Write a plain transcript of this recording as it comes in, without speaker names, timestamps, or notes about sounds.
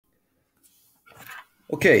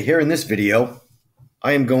Okay, here in this video,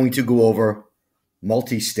 I am going to go over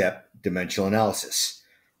multi-step dimensional analysis.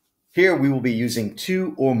 Here we will be using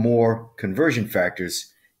two or more conversion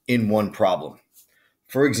factors in one problem.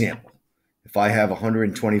 For example, if I have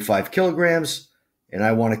 125 kilograms and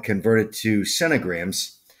I want to convert it to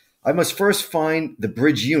centigrams, I must first find the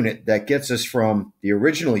bridge unit that gets us from the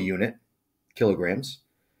original unit, kilograms,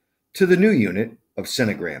 to the new unit of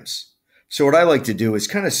centigrams. So what I like to do is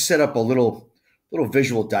kind of set up a little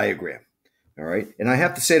visual diagram. All right. And I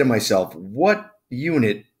have to say to myself, what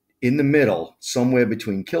unit in the middle, somewhere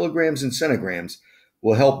between kilograms and centigrams,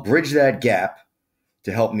 will help bridge that gap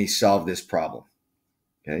to help me solve this problem?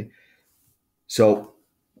 Okay. So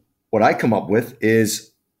what I come up with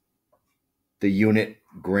is the unit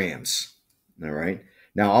grams. All right.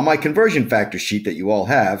 Now, on my conversion factor sheet that you all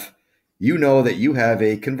have, you know that you have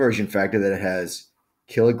a conversion factor that has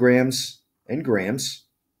kilograms and grams.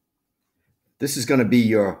 This is going to be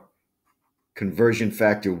your conversion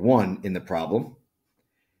factor 1 in the problem.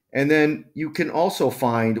 And then you can also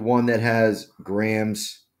find one that has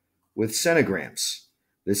grams with centigrams.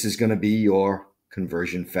 This is going to be your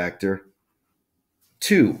conversion factor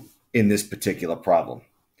 2 in this particular problem.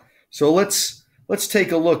 So let's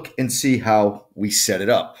take a look and see how we set it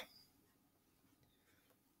up.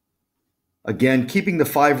 Again, keeping the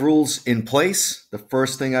 5 rules in place, the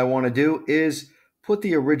first thing I want to do is put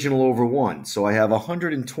the original over 1. So I have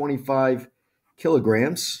 125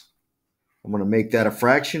 kilograms. I'm going to make that a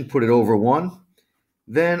fraction, put it over 1.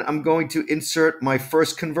 Then I'm going to insert my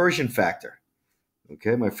first conversion factor.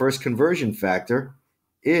 Okay, my first conversion factor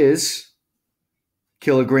is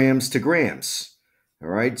kilograms to grams. All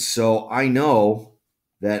right, so I know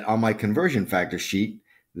that on my conversion factor sheet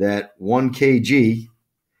that 1 kg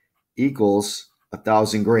equals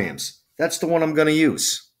 1,000 grams. That's the one I'm going to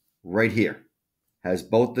use right here. Has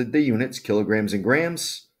both the units, kilograms and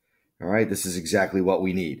grams. All right, this is exactly what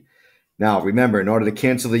we need. Now, remember, in order to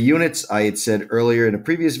cancel the units, I had said earlier in a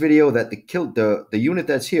previous video that the unit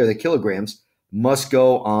that's here, the kilograms, must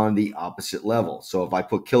go on the opposite level. So if I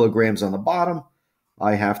put kilograms on the bottom,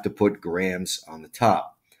 I have to put grams on the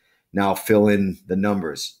top. Now fill in the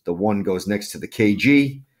numbers. The 1 goes next to the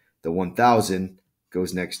kg. The 1,000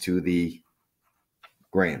 goes next to the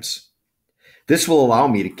grams. This will allow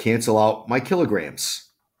me to cancel out my kilograms.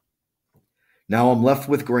 Now I'm left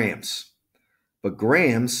with grams. But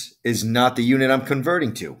grams is not the unit I'm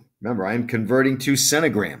converting to. Remember, I'm converting to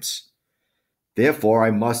centigrams. Therefore,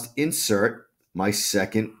 I must insert my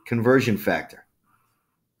second conversion factor.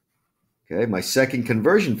 Okay, my second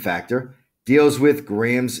conversion factor deals with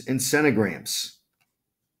grams and centigrams.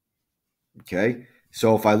 Okay,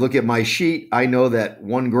 so if I look at my sheet, I know that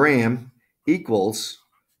 1 gram equals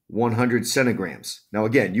 100 centigrams. Now,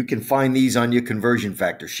 again, you can find these on your conversion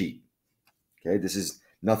factor sheet. Okay, this is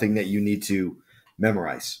nothing that you need to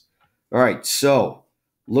memorize. All right, so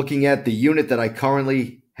looking at the unit that I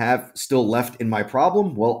currently have still left in my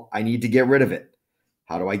problem, well, I need to get rid of it.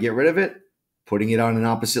 How do I get rid of it? Putting it on an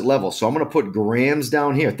opposite level. So I'm going to put grams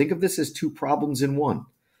down here. Think of this as 2 problems in one.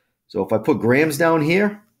 So if I put grams down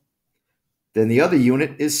here, then the other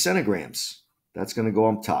unit is centigrams. That's going to go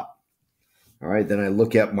on top. All right, then I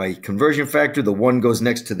look at my conversion factor. The 1 goes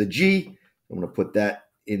next to the G. I'm going to put that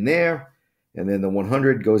in there. And then the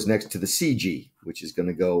 100 goes next to the CG, which is going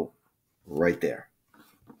to go right there.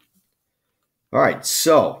 All right,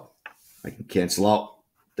 so I can cancel out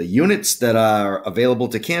the units that are available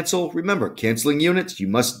to cancel. Remember, canceling units, you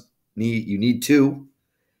need 2,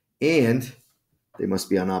 and they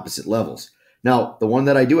must be on opposite levels. Now, the one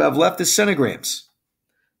that I do have left is centigrams.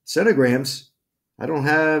 Centigrams, I don't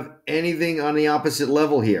have anything on the opposite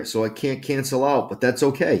level here, so I can't cancel out, but that's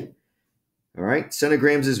okay. All right,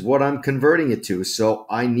 centigrams is what I'm converting it to, so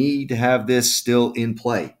I need to have this still in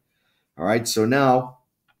play. All right, so now,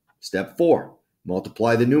 step 4,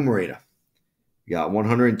 multiply the numerator. You got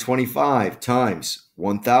 125 times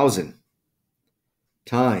 1,000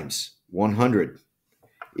 times 100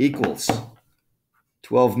 equals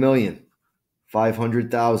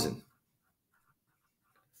 12,500,000.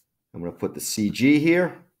 I'm going to put the CG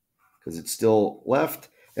here because it's still left.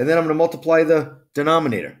 And then I'm going to multiply the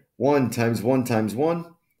denominator. 1 times 1 times 1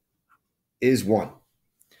 is 1.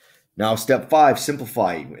 Now, step 5,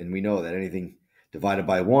 simplify. And we know that anything divided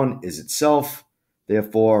by 1 is itself.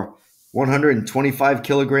 Therefore, 125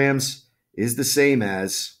 kilograms is the same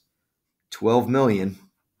as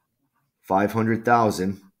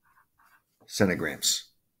 12,500,000 centigrams.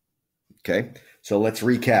 Okay, so let's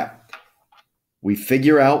recap. We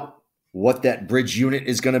figure out what that bridge unit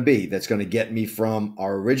is going to be. That's going to get me from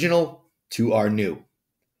our original to our new.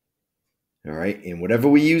 All right, and whatever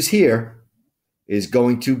we use here is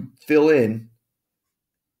going to fill in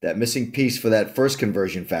that missing piece for that first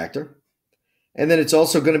conversion factor. And then it's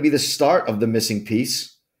also going to be the start of the missing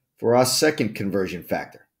piece for our second conversion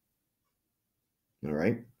factor. All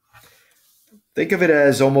right. Think of it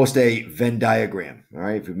as almost a Venn diagram. All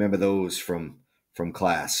right. If you remember those from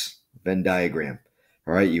class, Venn diagram.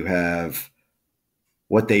 All right. You have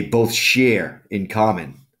what they both share in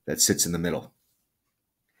common that sits in the middle.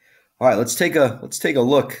 All right. Let's take a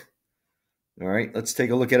look. All right. Let's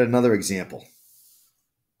take a look at another example.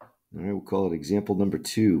 All right. We'll call it example number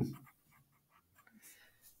 2.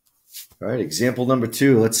 All right. Example number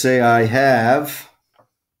 2. Let's say I have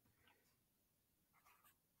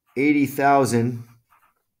 80,000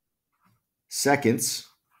 seconds,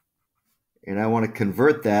 and I want to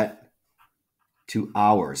convert that to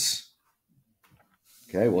hours.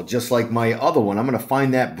 Okay, well, just like my other one, I'm going to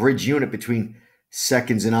find that bridge unit between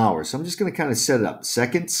seconds and hours. So I'm just going to kind of set it up.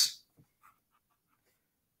 Seconds.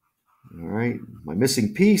 All right, my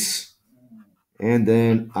missing piece, and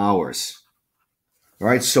then hours. All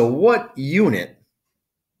right, so what unit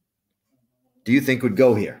do you think would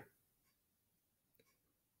go here?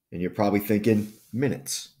 And you're probably thinking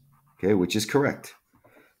minutes, okay, which is correct.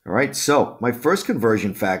 All right, so my first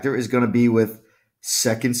conversion factor is going to be with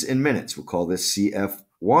seconds and minutes. We'll call this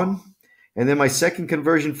CF1. And then my second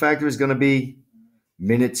conversion factor is going to be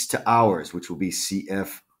minutes to hours, which will be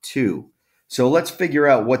CF2. So let's figure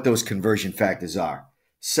out what those conversion factors are.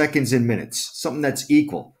 Seconds and minutes, something that's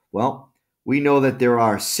equal. Well, we know that there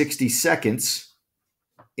are 60 seconds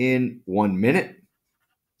in 1 minute.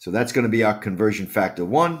 So that's going to be our conversion factor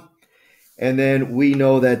 1. And then we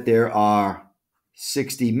know that there are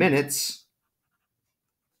 60 minutes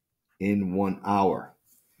in 1 hour.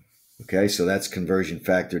 Okay, so that's conversion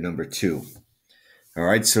factor number 2. All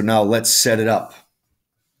right, so now let's set it up.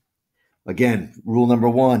 Again, rule number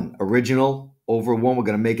 1, original over 1, we're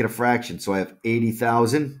going to make it a fraction. So I have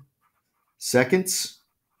 80,000 seconds.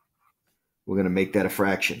 We're going to make that a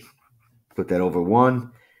fraction. Put that over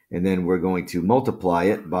 1. And then we're going to multiply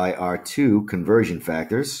it by our 2 conversion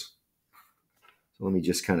factors. So let me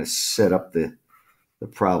just kind of set up the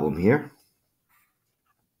problem here.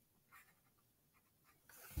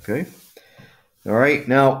 Okay. All right.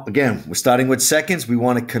 Now, again, we're starting with seconds. We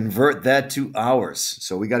want to convert that to hours.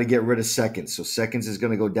 So we got to get rid of seconds. So seconds is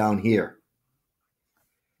going to go down here.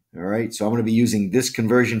 All right. So I'm going to be using this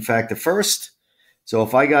conversion factor first. So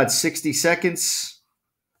if I got 60 seconds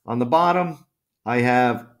on the bottom, I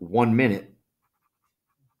have 1 minute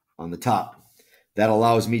on the top. That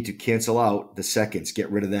allows me to cancel out the seconds, get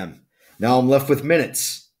rid of them. Now I'm left with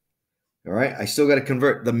minutes. All right, I still got to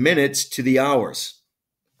convert the minutes to the hours.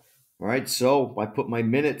 All right, so I put my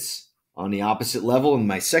minutes on the opposite level in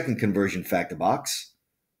my second conversion factor box.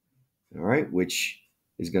 All right, which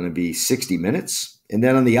is going to be 60 minutes. And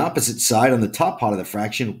then on the opposite side, on the top part of the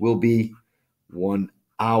fraction, will be 1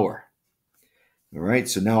 hour. All right,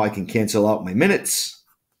 so now I can cancel out my minutes.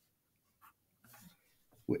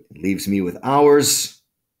 It leaves me with hours,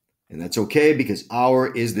 and that's okay because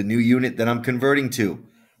hour is the new unit that I'm converting to.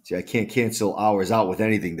 See, I can't cancel hours out with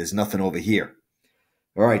anything. There's nothing over here.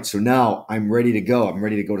 All right, so now I'm ready to go. I'm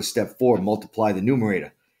ready to go to step 4, multiply the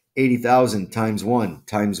numerator. 80,000 times 1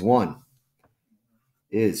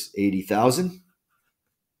 is 80,000.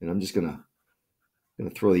 And I'm just going to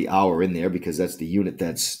throw the hour in there because that's the unit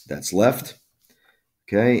that's left.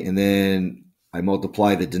 Okay, and then I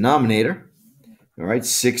multiply the denominator. All right,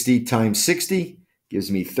 60 times 60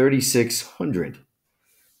 gives me 3,600.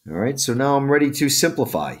 All right, so now I'm ready to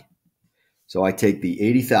simplify. So I take the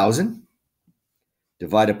 80,000,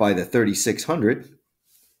 divide it by the 3,600,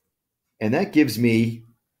 and that gives me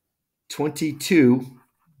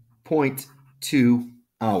 22.2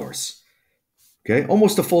 hours. Okay,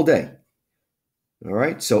 almost a full day. All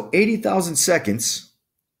right, so 80,000 seconds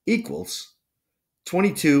equals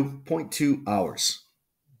 22.2 hours.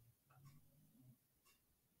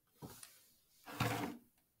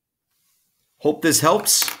 Hope this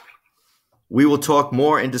helps. We will talk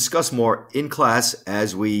more and discuss more in class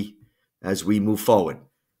as we move forward.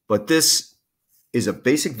 But this is a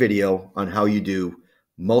basic video on how you do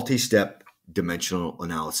multi-step dimensional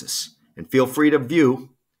analysis. And feel free to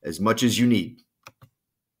view as much as you need.